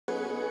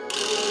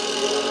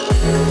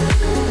So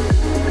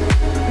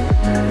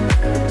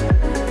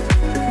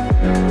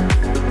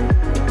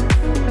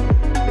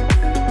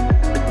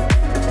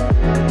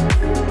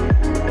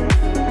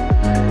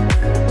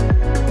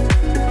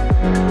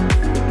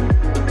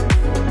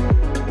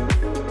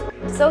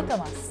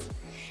Thomas,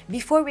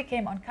 before we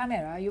came on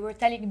camera, you were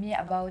telling me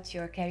about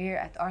your career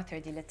at Arthur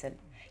D. Little.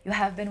 You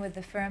have been with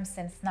the firm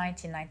since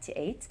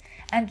 1998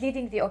 and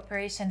leading the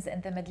operations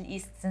in the Middle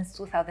East since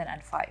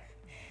 2005.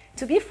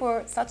 To be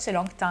for such a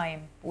long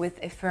time with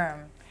a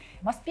firm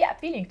must be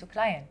appealing to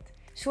clients.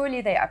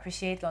 Surely they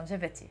appreciate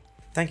longevity.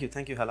 Thank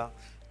you, Hala.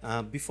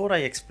 Before I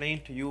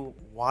explain to you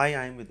why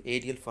I am with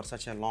ADL for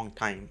such a long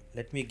time,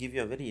 let me give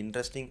you a very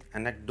interesting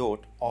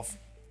anecdote of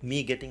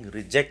me getting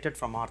rejected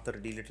from Arthur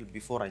D. Little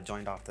before I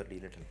joined Arthur D.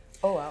 Little.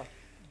 Oh, wow.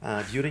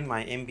 During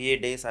my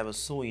MBA days, I was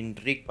so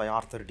intrigued by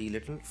Arthur D.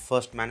 Little,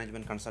 first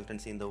management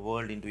consultancy in the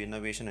world into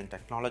innovation and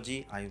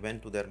technology. I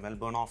went to their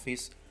Melbourne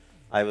office.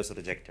 I was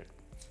rejected.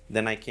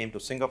 Then I came to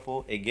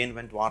Singapore, again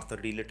went to Arthur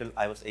D. Little.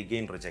 I was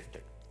again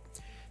rejected.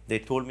 They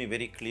told me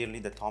very clearly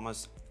that,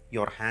 Thomas,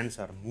 your hands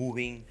are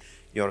moving,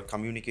 your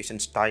communication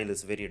style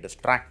is very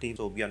distracting,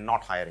 so we are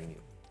not hiring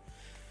you.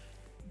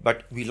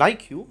 But we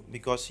like you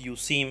because you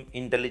seem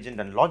intelligent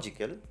and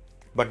logical,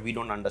 but we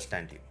don't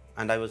understand you.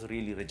 And I was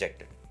really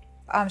rejected.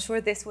 I'm sure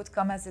this would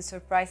come as a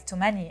surprise to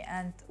many.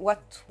 And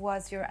what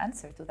was your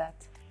answer to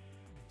that?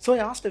 So I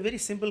asked a very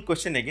simple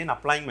question again,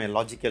 applying my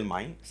logical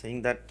mind,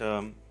 saying that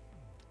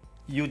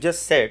you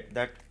just said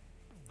that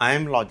I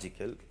am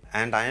logical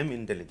and I am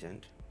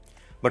intelligent,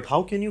 but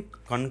how can you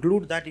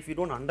conclude that if you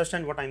don't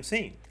understand what I'm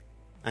saying?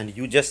 And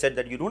you just said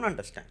that you don't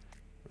understand,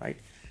 right?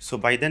 So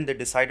by then they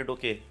decided,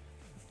 okay,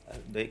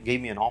 they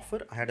gave me an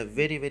offer. I had a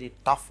very, very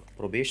tough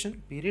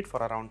probation period for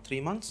around 3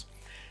 months.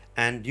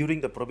 And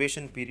during the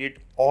probation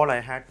period, all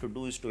I had to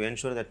do is to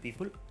ensure that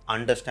people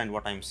understand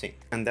what I'm saying.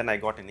 And then I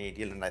got an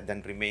ADL and I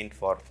then remained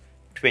for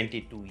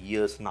 22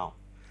 years now.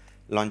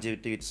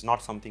 Longevity, it's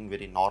not something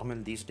very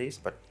normal these days,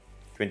 but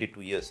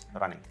 22 years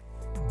running.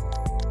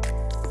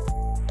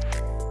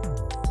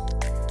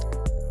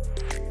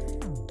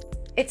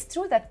 It's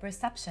true that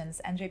perceptions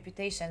and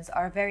reputations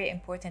are very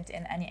important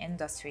in any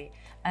industry,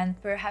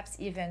 and perhaps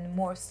even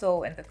more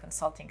so in the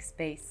consulting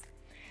space.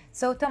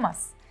 So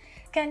Thomas,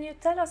 can you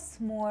tell us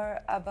more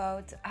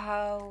about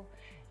how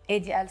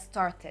ADL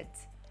started?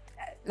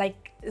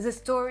 Like the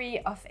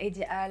story of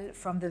ADL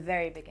from the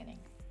very beginning.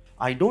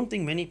 I don't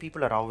think many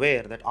people are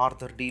aware that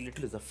Arthur D.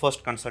 Little is the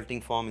first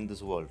consulting firm in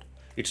this world.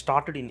 It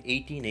started in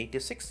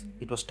 1886.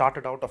 It was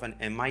started out of an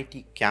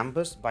MIT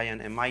campus by an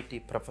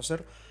MIT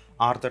professor,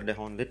 Arthur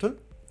Dehon Little.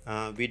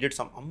 We did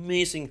some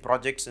amazing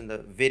projects in the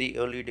very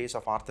early days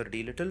of Arthur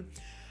D. Little.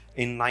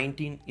 In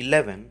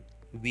 1911,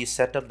 we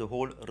set up the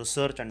whole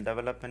research and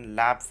development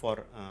lab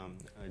for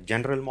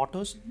General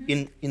Motors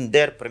in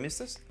their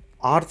premises.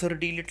 Arthur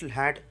D. Little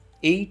had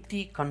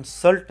 80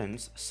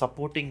 consultants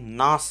supporting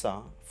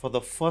NASA for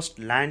the first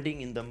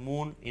landing in the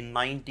moon in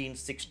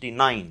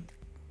 1969.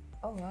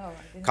 Oh, wow.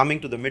 Coming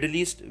to the Middle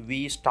East,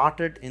 we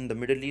started in the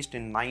Middle East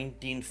in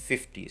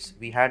 1950s.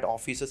 We had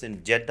offices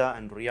in Jeddah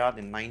and Riyadh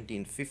in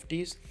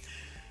 1950s.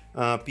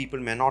 People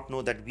may not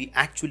know that we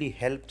actually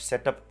helped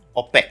set up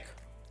OPEC.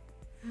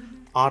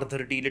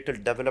 Arthur D. Little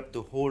developed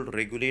the whole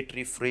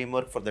regulatory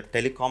framework for the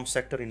telecom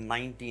sector in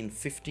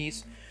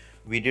 1950s.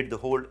 We did the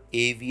whole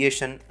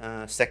aviation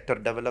sector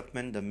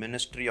development, the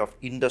Ministry of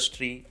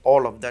Industry.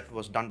 All of that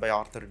was done by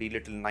Arthur D.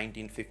 Little in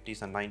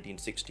 1950s and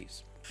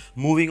 1960s.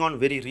 Moving on,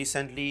 very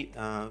recently,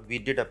 we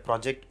did a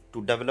project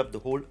to develop the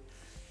whole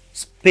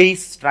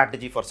space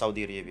strategy for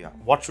Saudi Arabia.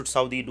 What should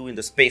Saudi do in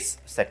the space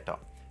sector?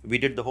 We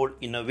did the whole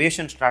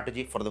innovation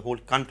strategy for the whole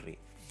country.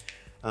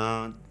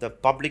 The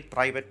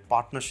public-private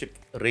partnership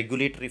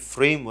regulatory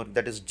framework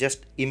that is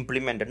just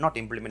implemented, not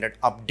implemented,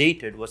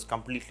 updated, was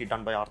completely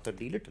done by Arthur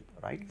D. Little,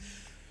 right?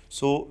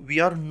 So we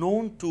are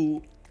known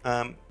to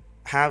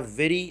have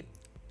very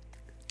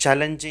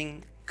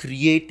challenging,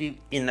 creative,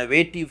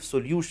 innovative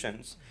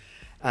solutions,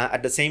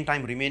 at the same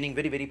time remaining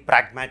very, very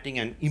pragmatic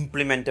and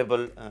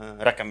implementable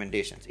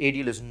recommendations.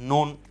 ADL is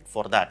known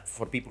for that,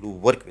 for people who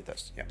work with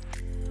us. Yeah.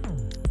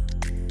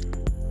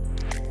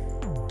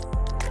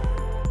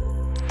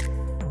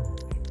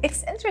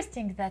 It's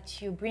interesting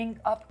that you bring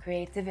up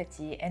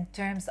creativity in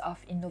terms of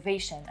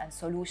innovation and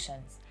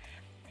solutions.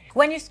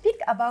 When you speak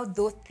about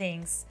those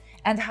things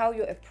and how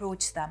you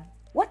approach them,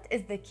 what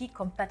is the key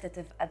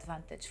competitive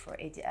advantage for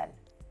ADL?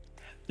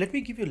 Let me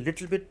give you a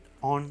little bit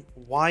on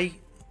why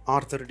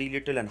Arthur D.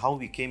 Little and how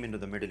we came into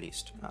the Middle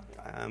East.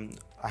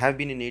 I have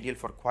been in ADL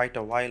for quite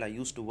a while. I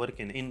used to work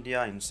in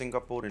India, in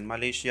Singapore, in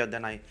Malaysia.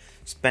 Then I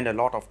spent a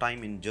lot of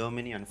time in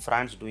Germany and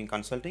France doing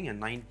consulting.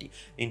 And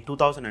in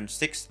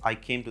 2006, I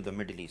came to the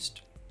Middle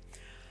East.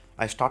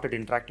 I started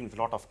interacting with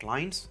a lot of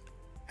clients,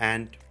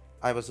 and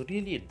I was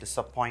really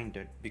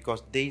disappointed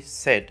because they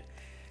said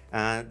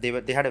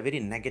they had a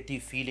very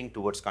negative feeling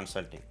towards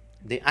consulting.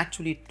 They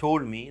actually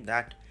told me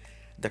that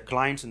the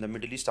clients in the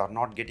Middle East are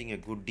not getting a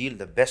good deal.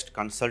 The best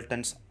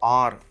consultants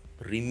are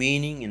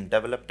remaining in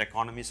developed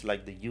economies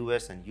like the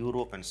US and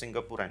Europe and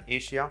Singapore and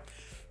Asia,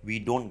 we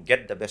don't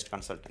get the best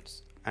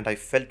consultants. And I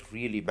felt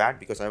really bad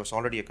because I was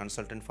already a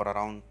consultant for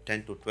around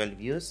 10 to 12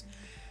 years.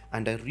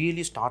 And I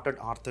really started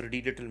Arthur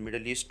D. Little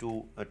Middle East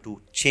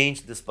to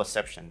change this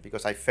perception,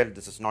 because I felt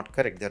this is not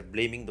correct. They're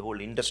blaming the whole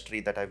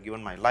industry that I've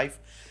given my life.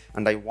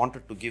 And I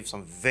wanted to give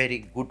some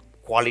very good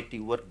quality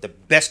work, the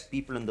best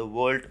people in the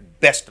world,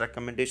 best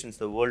recommendations in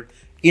the world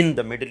in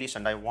the Middle East.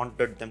 And I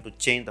wanted them to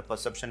change the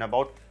perception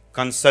about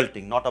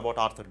consulting, not about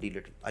Arthur D.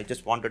 Little. I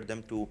just wanted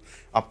them to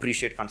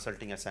appreciate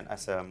consulting as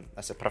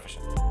a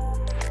profession.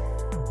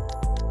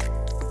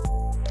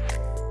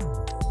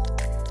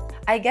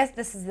 I guess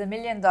this is the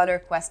million-dollar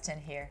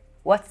question here.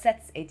 What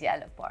sets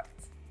ADL apart?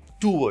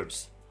 2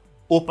 words: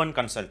 open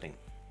consulting.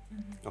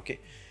 Okay.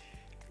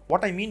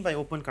 What I mean by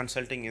open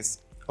consulting is,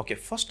 okay,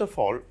 first of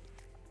all,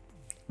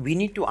 we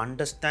need to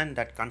understand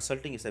that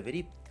consulting is a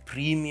very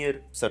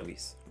premier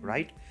service,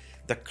 right?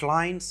 The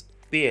clients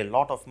pay a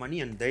lot of money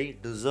and they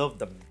deserve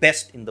the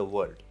best in the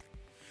world,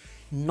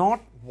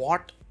 not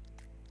what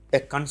a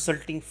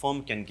consulting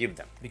firm can give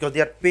them, because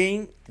they are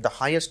paying the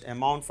highest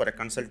amount for a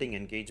consulting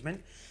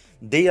engagement.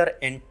 They are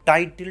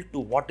entitled to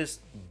what is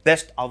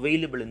best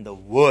available in the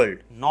world,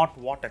 not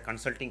what a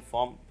consulting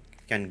firm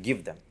can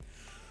give them.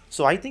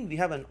 So I think we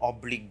have an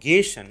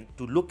obligation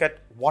to look at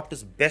what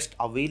is best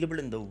available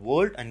in the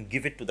world and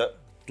give it to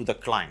the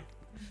client.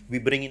 We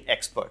bring in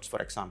experts,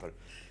 for example.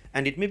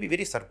 And it may be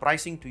very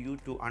surprising to you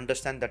to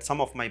understand that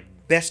some of my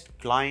best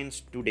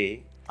clients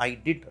today, I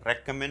did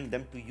recommend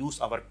them to use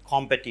our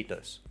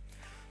competitors,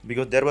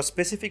 because there were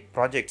specific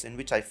projects in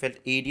which I felt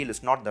ADL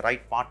is not the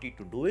right party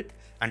to do it,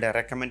 and I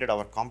recommended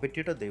our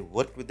competitor. They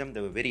worked with them,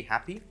 they were very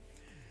happy.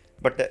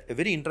 But a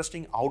very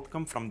interesting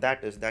outcome from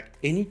that is that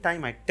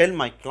anytime I tell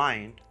my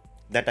client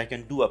that I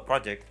can do a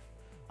project,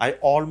 I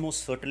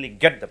almost certainly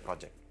get the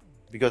project,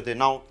 because they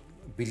now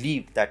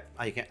believe that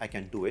I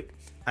can do it,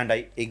 and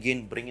I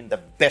again bring in the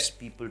best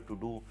people to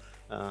do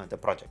the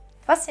project.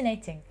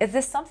 Fascinating. Is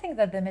this something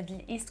that the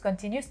Middle East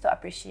continues to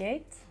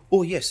appreciate?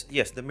 Oh yes,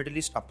 the Middle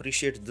East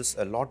appreciates this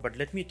a lot, but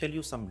let me tell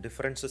you some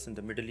differences in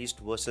the Middle East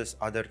versus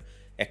other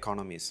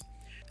economies.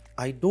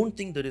 I don't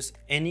think there is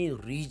any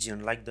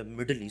region like the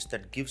Middle East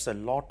that gives a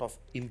lot of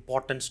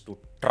importance to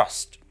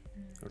trust,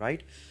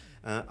 right?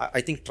 I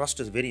think trust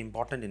is very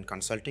important in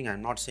consulting.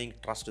 I'm not saying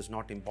trust is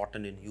not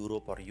important in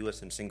Europe or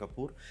US and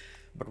Singapore,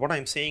 but what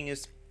I'm saying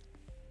is,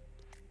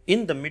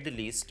 in the Middle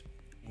East,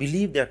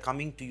 believe they're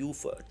coming to you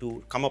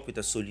to come up with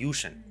a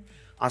solution,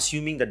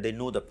 assuming that they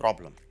know the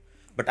problem.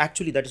 But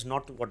actually, that is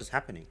not what is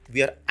happening.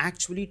 We are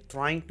actually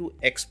trying to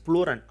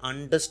explore and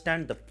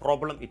understand the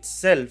problem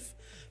itself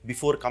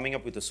before coming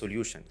up with a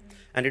solution.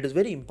 And it is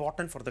very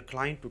important for the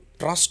client to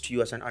trust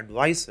you as an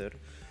advisor,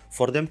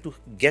 for them to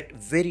get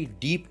very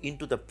deep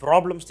into the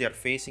problems they are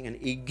facing and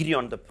agree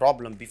on the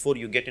problem before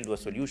you get into a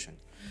solution.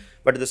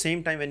 But at the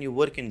same time, when you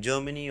work in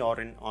Germany or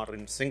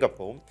in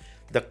Singapore,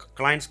 the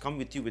clients come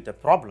with you with a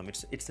problem.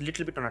 It's a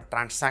little bit on a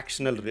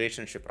transactional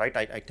relationship, right?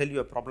 I tell you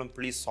a problem,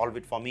 please solve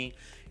it for me.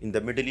 In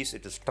the Middle East,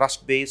 it is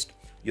trust-based.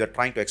 You are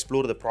trying to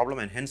explore the problem,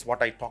 and hence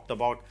what I talked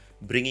about,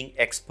 bringing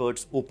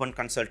experts, open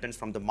consultants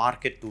from the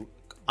market to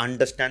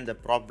understand the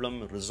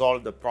problem,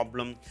 resolve the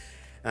problem,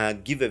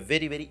 give a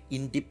very, very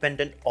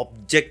independent,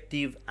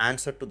 objective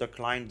answer to the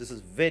client. This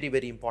is very,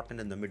 very important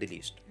in the Middle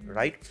East,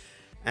 right?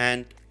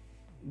 And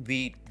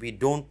we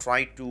don't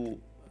try to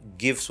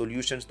give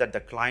solutions that the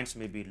clients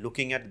may be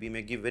looking at. We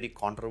may give very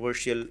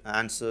controversial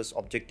answers,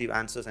 objective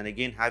answers, and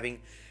again,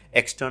 having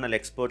external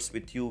experts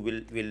with you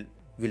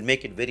will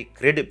make it very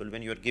credible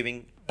when you are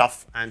giving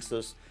tough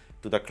answers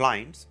to the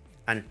clients,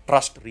 and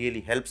trust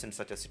really helps in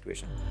such a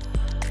situation.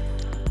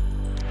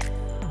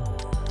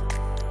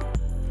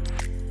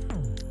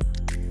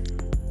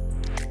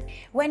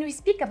 When we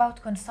speak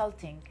about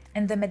consulting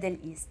in the Middle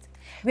East,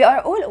 we are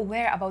all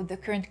aware about the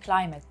current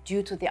climate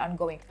due to the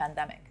ongoing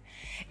pandemic.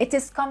 It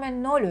is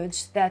common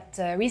knowledge that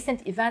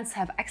recent events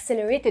have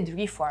accelerated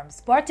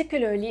reforms,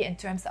 particularly in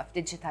terms of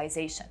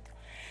digitization.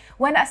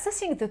 When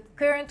assessing the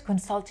current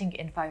consulting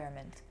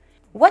environment,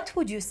 what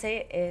would you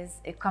say is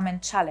a common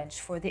challenge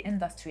for the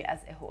industry as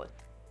a whole?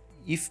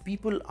 If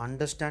people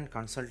understand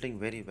consulting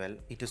very well,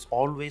 it is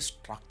always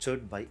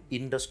structured by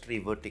industry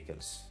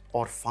verticals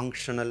or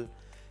functional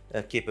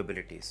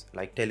capabilities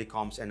like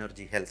telecoms,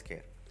 energy,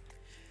 healthcare.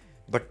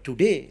 But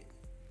today,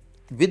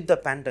 with the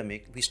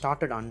pandemic, we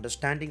started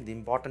understanding the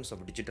importance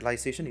of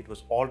digitalization. It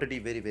was already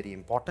very, very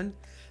important.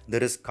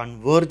 There is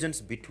convergence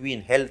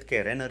between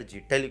healthcare,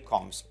 energy,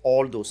 telecoms,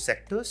 all those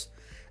sectors.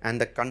 And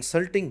the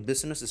consulting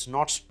business is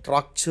not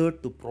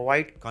structured to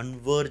provide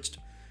converged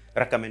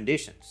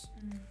recommendations.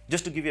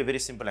 Just to give you a very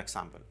simple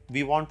example,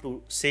 we want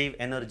to save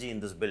energy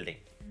in this building,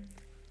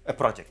 a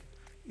project.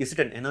 Is it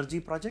an energy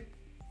project?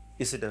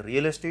 Is it a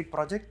real estate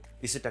project?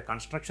 Is it a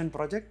construction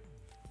project?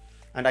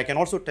 And I can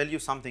also tell you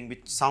something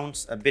which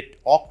sounds a bit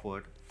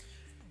awkward.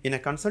 In a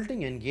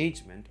consulting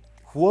engagement,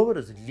 whoever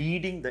is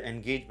leading the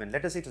engagement,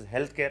 let us say it's a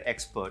healthcare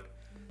expert,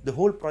 the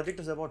whole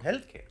project is about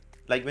healthcare.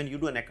 Like when you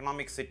do an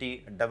economic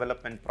city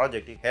development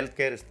project,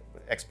 healthcare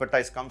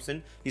expertise comes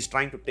in, he's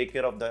trying to take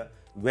care of the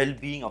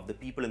well-being of the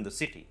people in the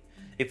city.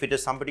 If it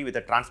is somebody with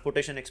a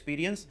transportation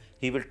experience,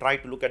 he will try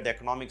to look at the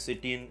economic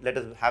city and let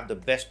us have the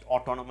best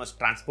autonomous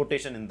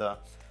transportation in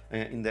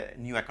the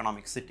new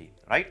economic city,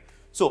 right?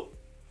 So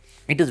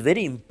it is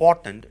very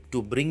important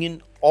to bring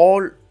in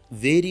all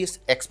various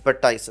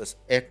expertises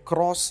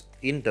across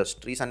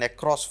industries and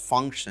across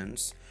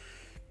functions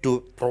to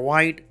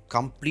provide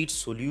complete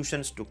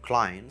solutions to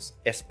clients,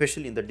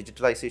 especially in the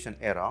digitalization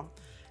era.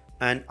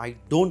 And I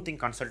don't think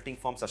consulting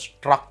firms are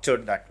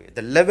structured that way.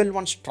 The level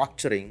 1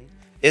 structuring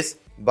is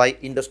by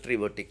industry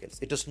verticals.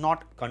 It is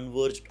not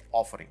converged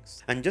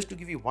offerings. And just to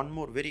give you one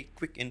more very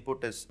quick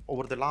input is,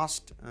 over the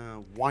last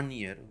 1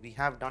 year, we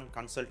have done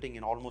consulting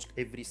in almost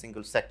every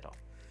single sector.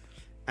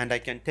 And I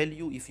can tell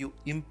you, if you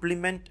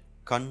implement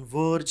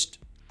converged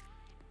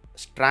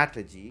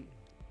strategy,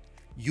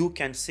 you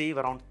can save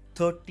around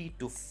 30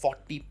 to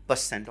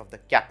 40% of the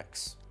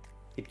capex.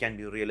 It can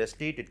be real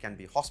estate, it can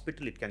be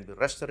hospital, it can be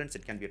restaurants,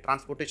 it can be a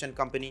transportation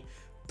company.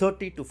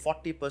 30 to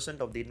 40%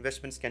 of the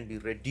investments can be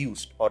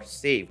reduced or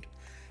saved.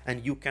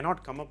 And you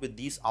cannot come up with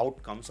these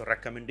outcomes or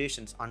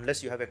recommendations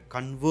unless you have a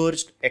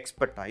converged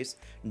expertise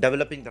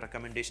developing the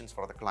recommendations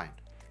for the client.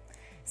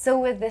 So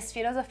with this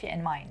philosophy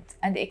in mind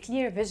and a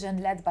clear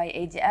vision led by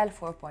ADL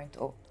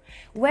 4.0,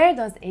 where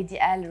does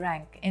ADL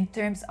rank in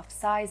terms of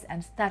size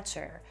and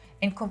stature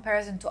in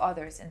comparison to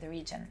others in the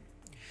region?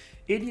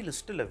 ADL is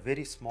still a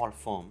very small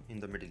firm in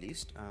the Middle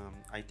East.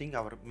 I think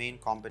our main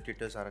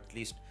competitors are at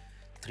least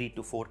 3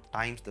 to 4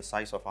 times the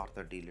size of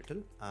Arthur D.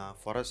 Little.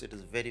 For us, it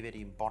is very,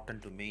 very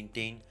important to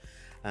maintain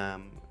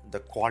the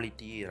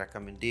quality,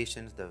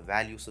 recommendations, the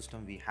value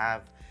system we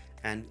have.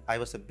 And I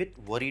was a bit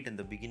worried in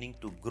the beginning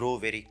to grow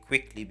very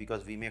quickly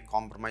because we may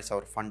compromise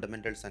our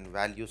fundamentals and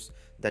values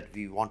that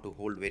we want to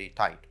hold very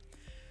tight.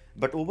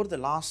 But over the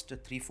last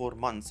 3-4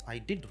 months, I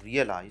did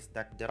realize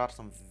that there are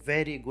some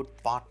very good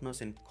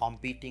partners in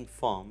competing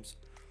firms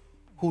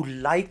who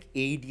like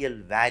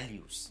ADL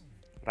values,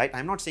 right?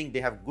 I'm not saying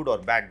they have good or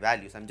bad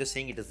values. I'm just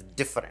saying it is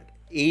different.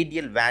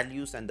 ADL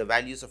values and the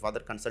values of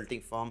other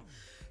consulting firm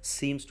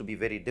seems to be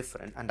very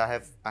different. And I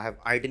have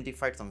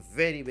identified some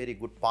very, very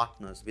good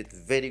partners with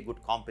very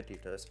good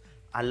competitors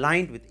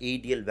aligned with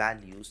ADL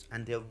values,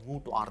 and they have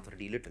moved to Arthur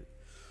D. Little.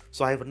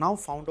 So I have now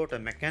found out a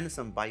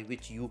mechanism by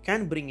which you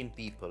can bring in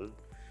people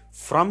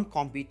from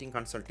competing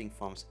consulting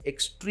firms,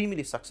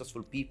 extremely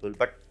successful people,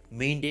 but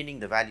maintaining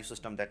the value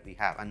system that we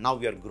have. And now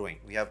we are growing.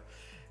 We have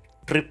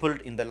tripled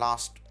in the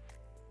last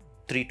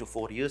 3 to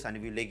 4 years, and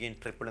we will again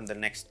triple in the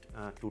next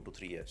 2 to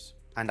 3 years.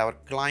 And our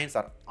clients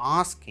are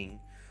asking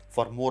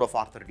for more of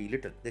Arthur D.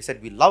 Little. They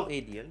said, we love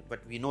ADL, but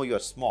we know you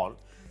are small.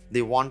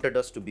 They wanted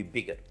us to be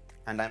bigger.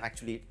 And I'm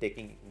actually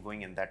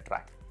going in that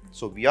track.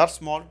 So we are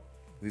small.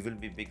 We will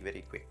be big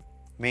very quick,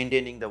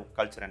 maintaining the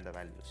culture and the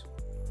values.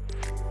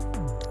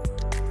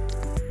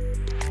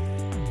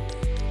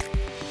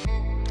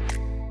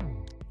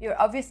 You're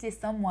obviously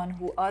someone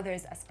who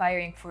others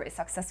aspiring for a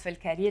successful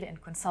career in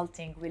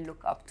consulting will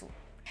look up to.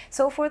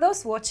 So for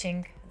those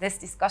watching this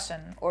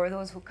discussion or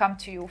those who come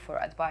to you for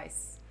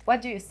advice,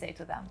 what do you say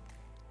to them?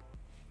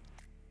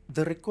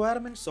 The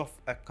requirements of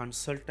a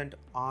consultant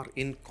are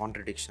in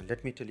contradiction.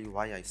 Let me tell you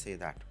why I say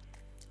that.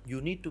 You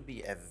need to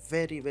be a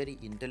very, very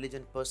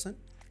intelligent person,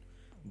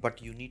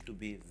 but you need to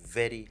be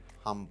very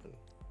humble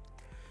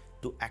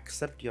to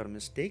accept your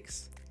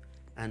mistakes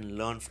and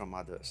learn from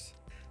others.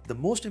 The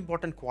most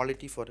important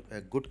quality for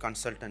a good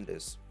consultant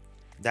is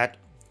that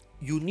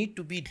you need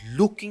to be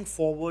looking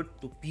forward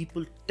to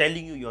people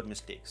telling you your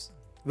mistakes.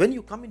 When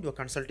you come into a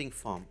consulting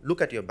firm, look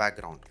at your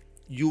background.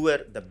 You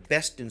were the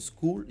best in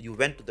school, you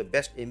went to the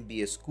best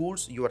MBA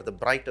schools, you are the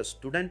brightest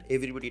student,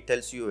 everybody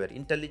tells you are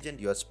intelligent,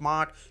 you are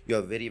smart, you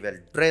are very well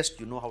dressed,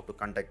 you know how to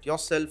conduct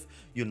yourself,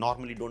 you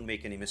normally don't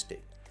make any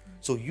mistake.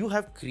 So you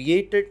have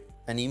created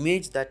an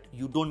image that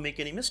you don't make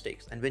any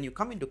mistakes. And when you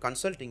come into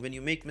consulting, when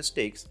you make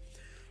mistakes,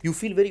 you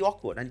feel very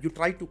awkward and you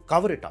try to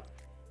cover it up.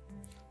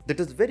 That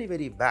is very,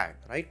 very bad,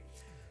 right?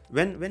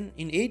 When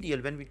in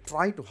ADL, when we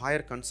try to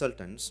hire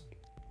consultants,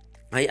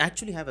 I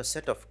actually have a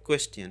set of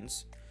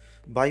questions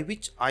by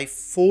which I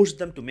force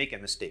them to make a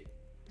mistake.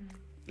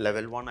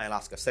 Level 1, I'll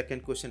ask a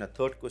second question, a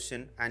third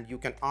question, and you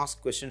can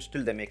ask questions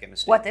till they make a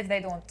mistake. What if they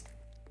don't?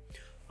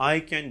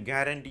 I can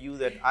guarantee you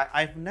that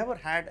I've never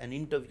had an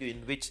interview in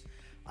which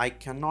I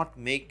cannot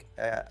make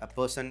a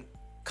person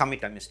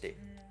commit a mistake,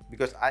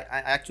 because I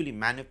actually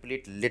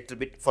manipulate a little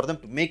bit for them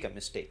to make a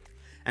mistake.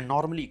 And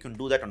normally you can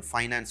do that on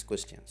finance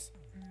questions.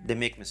 They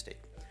make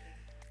mistake.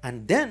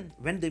 And then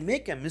when they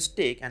make a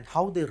mistake and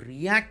how they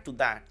react to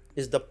that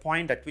is the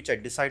point at which I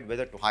decide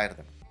whether to hire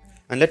them.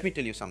 And let me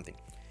tell you something.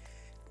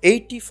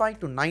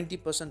 85 to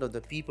 90% of the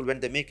people, when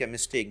they make a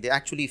mistake, they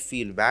actually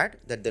feel bad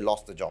that they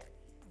lost the job.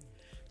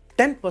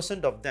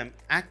 10% of them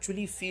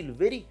actually feel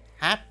very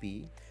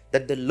happy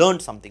that they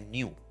learned something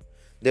new.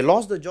 They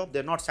lost the job,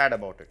 they're not sad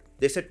about it.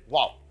 They said,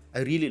 wow,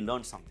 I really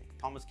learned something.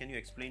 Thomas, can you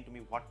explain to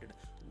me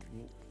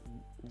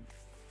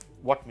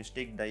what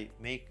mistake did I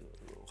make?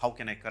 How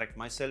can I correct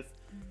myself?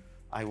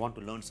 I want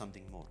to learn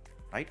something more,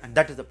 right? And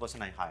that is the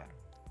person I hire.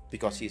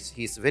 because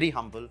he's very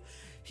humble.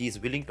 He's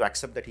willing to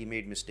accept that he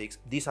made mistakes.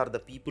 These are the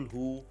people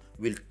who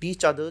will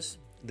teach others.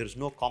 There's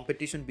no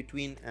competition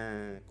between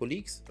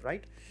colleagues,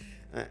 right?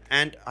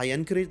 And I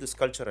encourage this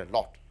culture a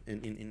lot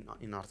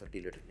in Arthur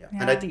D. Little. Yeah.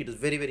 And I think it is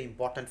very, very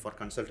important for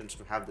consultants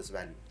to have this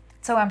value.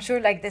 So I'm sure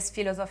like this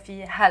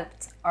philosophy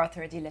helped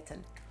Arthur D. Little.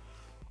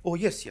 Oh,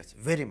 yes,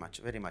 very much,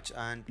 very much.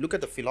 And look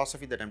at the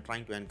philosophy that I'm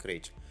trying to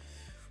encourage.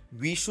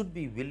 We should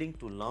be willing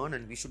to learn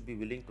and we should be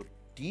willing to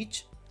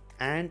teach,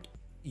 and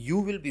you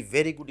will be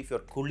very good if your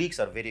colleagues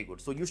are very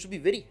good. So you should be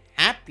very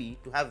happy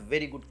to have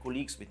very good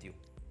colleagues with you,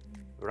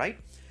 right?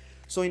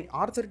 So in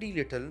Arthur D.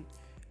 Little,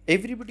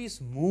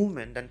 everybody's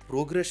movement and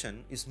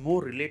progression is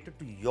more related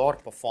to your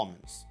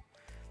performance.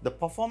 The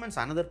performance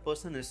another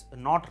person is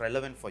not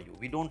relevant for you.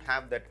 We don't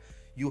have that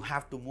you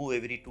have to move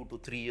every 2 to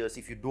 3 years.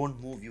 If you don't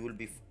move, you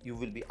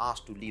will be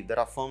asked to leave. There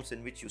are firms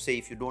in which you say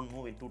if you don't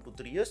move in 2 to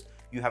 3 years,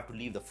 you have to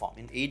leave the firm.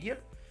 In ADL,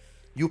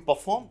 you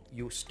perform,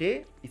 you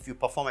stay. If you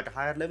perform at a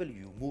higher level,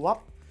 you move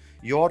up.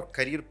 Your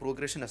career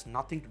progression has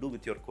nothing to do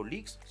with your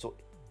colleagues. So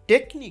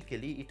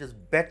technically, it is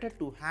better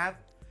to have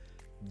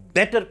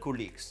better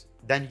colleagues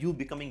than you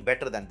becoming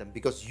better than them,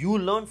 because you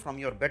learn from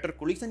your better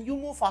colleagues and you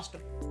move faster.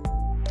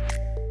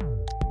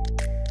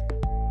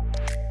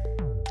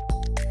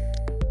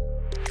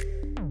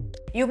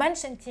 You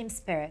mentioned team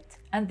spirit,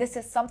 and this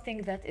is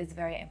something that is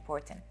very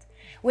important.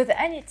 With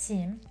any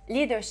team,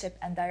 leadership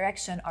and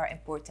direction are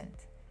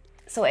important.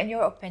 So in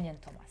your opinion,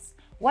 Thomas,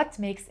 what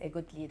makes a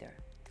good leader?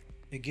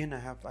 Again,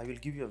 I will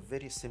give you a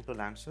very simple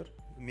answer.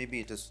 Maybe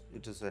it is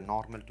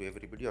normal to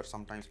everybody, or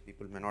sometimes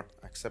people may not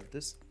accept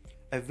this.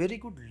 A very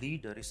good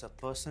leader is a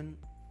person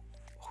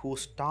who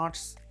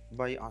starts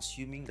by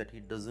assuming that he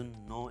doesn't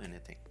know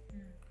anything.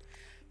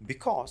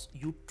 Because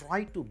you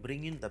try to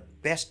bring in the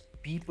best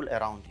people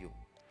around you.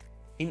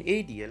 In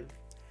ADL,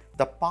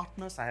 the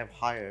partners I have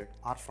hired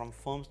are from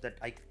firms that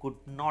I could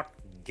not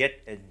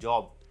get a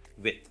job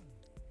with.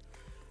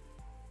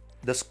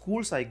 The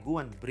schools I go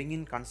and bring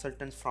in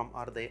consultants from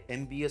are the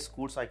MBA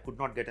schools I could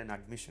not get an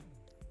admission.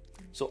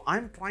 So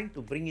I'm trying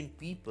to bring in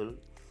people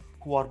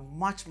who are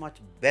much, much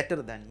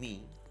better than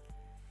me.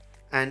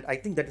 And I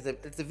think that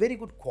it's a very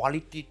good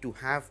quality to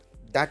have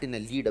that in a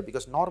leader,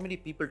 because normally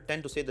people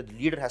tend to say that the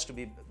leader has to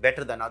be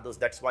better than others.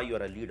 That's why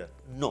you're a leader.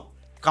 No,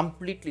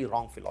 completely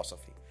wrong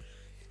philosophy.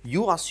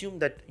 You assume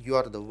that you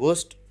are the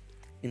worst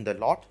in the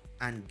lot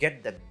and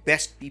get the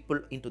best people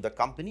into the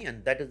company,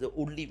 and that is the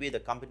only way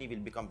the company will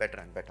become better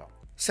and better.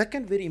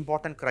 Second very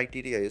important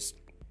criteria is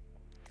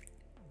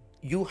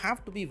you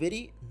have to be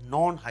very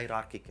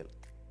non-hierarchical,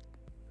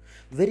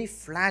 very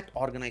flat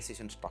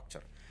organization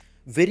structure,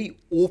 very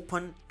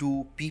open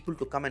to people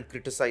to come and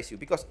criticize you.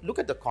 Because look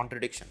at the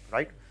contradiction,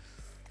 right?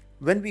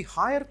 When we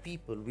hire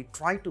people, we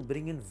try to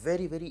bring in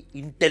very, very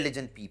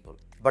intelligent people,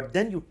 but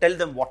then you tell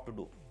them what to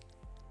do.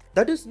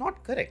 That is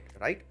not correct,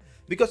 right?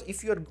 Because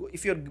if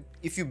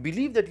you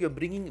believe that you're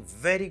bringing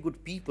very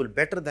good people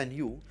better than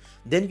you,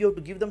 then you have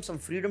to give them some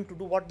freedom to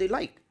do what they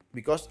like.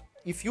 Because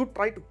if you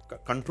try to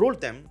control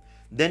them,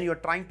 then you're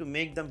trying to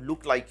make them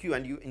look like you.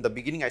 And you, in the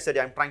beginning, I said,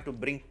 I'm trying to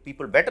bring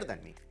people better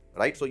than me,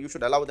 right? So you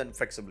should allow them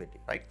flexibility,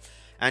 right?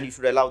 And you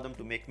should allow them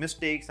to make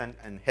mistakes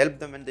and help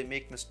them when they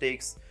make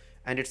mistakes.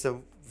 And it's a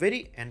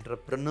very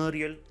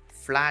entrepreneurial,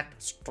 flat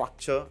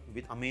structure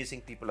with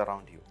amazing people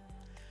around you.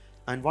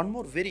 And one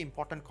more very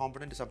important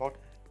component is about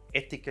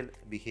ethical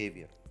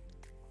behavior,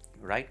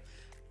 right?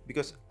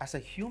 Because as a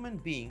human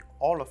being,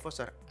 all of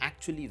us are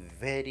actually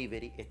very,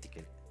 very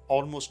ethical.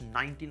 Almost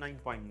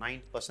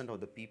 99.9% of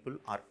the people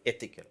are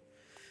ethical.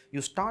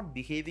 You start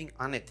behaving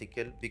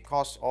unethical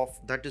because of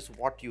that is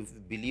what you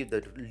believe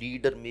the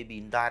leader may be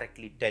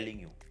indirectly telling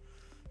you.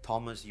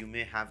 Thomas, you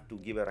may have to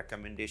give a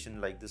recommendation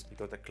like this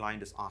because the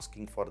client is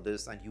asking for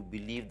this, and you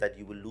believe that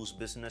you will lose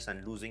business,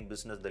 and losing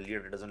business, the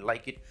leader doesn't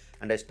like it,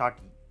 and I start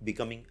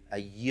becoming a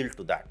yield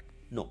to that.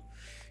 No.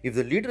 If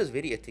the leader is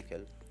very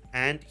ethical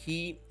and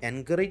he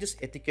encourages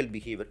ethical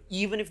behavior,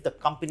 even if the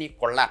company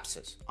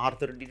collapses,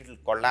 Arthur D. Little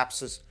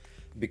collapses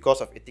because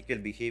of ethical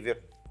behavior,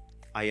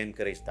 I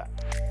encourage that.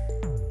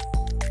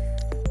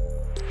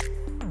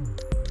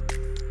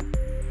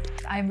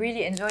 I'm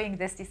really enjoying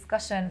this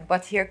discussion,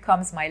 but here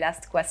comes my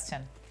last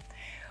question.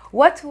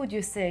 What would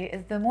you say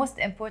is the most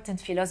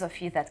important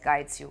philosophy that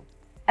guides you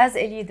as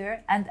a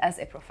leader and as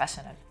a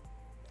professional?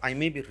 I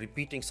may be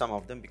repeating some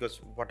of them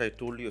because what I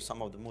told you,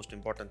 some of the most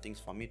important things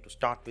for me to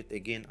start with.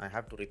 Again, I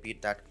have to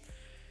repeat that.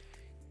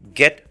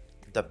 Get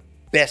the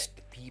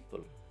best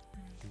people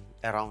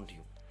around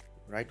you,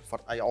 right?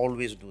 I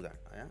always do that.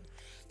 Yeah?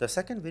 The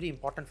second very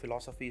important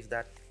philosophy is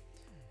that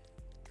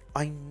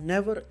I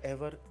never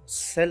ever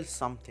sell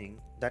something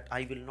that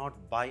I will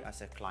not buy as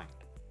a client.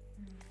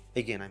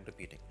 Again, I'm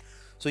repeating.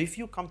 So if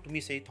you come to me,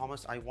 say,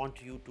 Thomas, I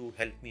want you to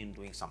help me in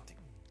doing something,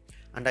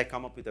 and I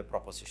come up with a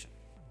proposition,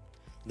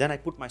 then I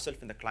put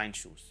myself in the client's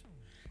shoes.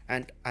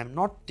 And I'm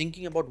not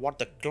thinking about what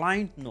the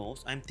client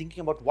knows, I'm thinking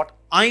about what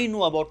I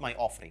know about my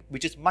offering,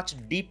 which is much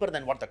deeper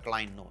than what the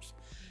client knows.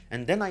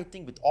 And then I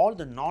think with all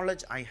the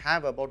knowledge I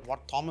have about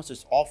what Thomas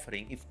is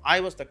offering, if I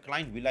was the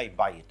client, will I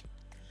buy it?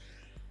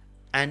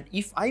 And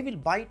if I will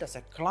buy it as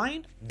a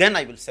client, then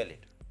I will sell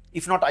it.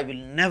 If not, I will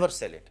never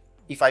sell it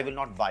if I will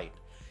not buy it.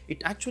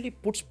 It actually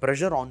puts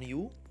pressure on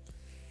you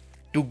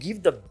to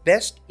give the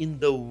best in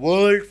the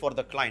world for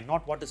the client,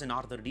 not what is in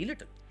Arthur D.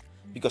 Little.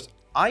 Because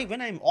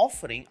when I'm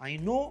offering, I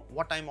know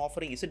what I'm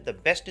offering. Is it the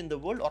best in the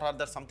world, or are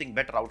there something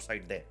better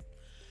outside there?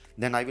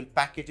 Then I will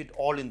package it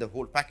all in the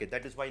whole package.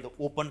 That is why the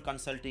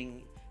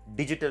OpenConsulting,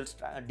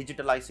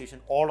 digitalization,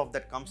 all of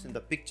that comes in the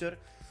picture.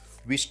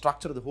 We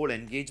structure the whole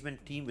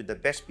engagement team with the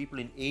best people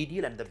in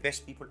ADL and the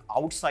best people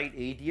outside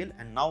ADL.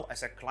 And now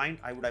as a client,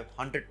 I would have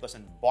 100%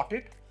 bought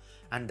it.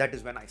 And that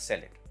is when I sell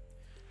it.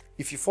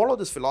 If you follow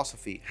this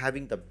philosophy,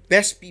 having the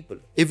best people,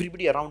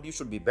 everybody around you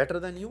should be better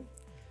than you.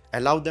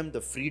 Allow them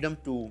the freedom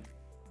to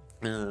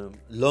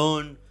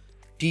learn,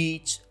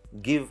 teach,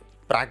 give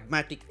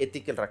pragmatic,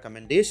 ethical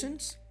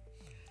recommendations.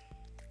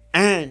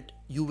 And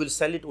you will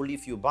sell it only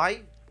if you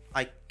buy.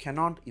 I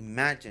cannot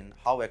imagine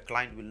how a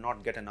client will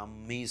not get an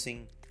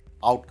amazing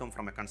outcome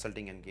from a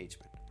consulting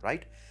engagement,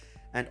 right?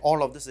 And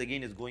all of this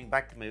again is going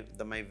back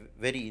to my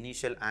very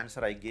initial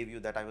answer I gave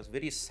you, that I was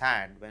very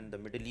sad when the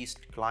Middle East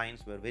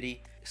clients were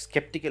very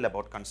skeptical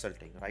about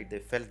consulting, right? They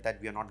felt that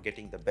we are not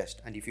getting the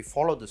best. And if you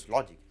follow this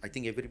logic, I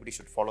think everybody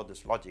should follow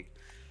this logic.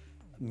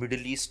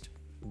 Middle East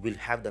will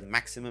have the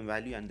maximum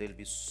value and they'll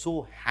be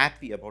so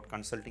happy about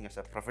consulting as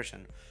a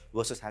profession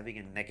versus having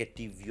a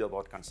negative view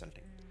about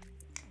consulting.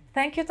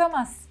 Thank you,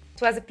 Thomas.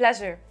 It was a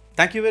pleasure.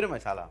 Thank you very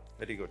much, Hala.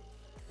 Very good.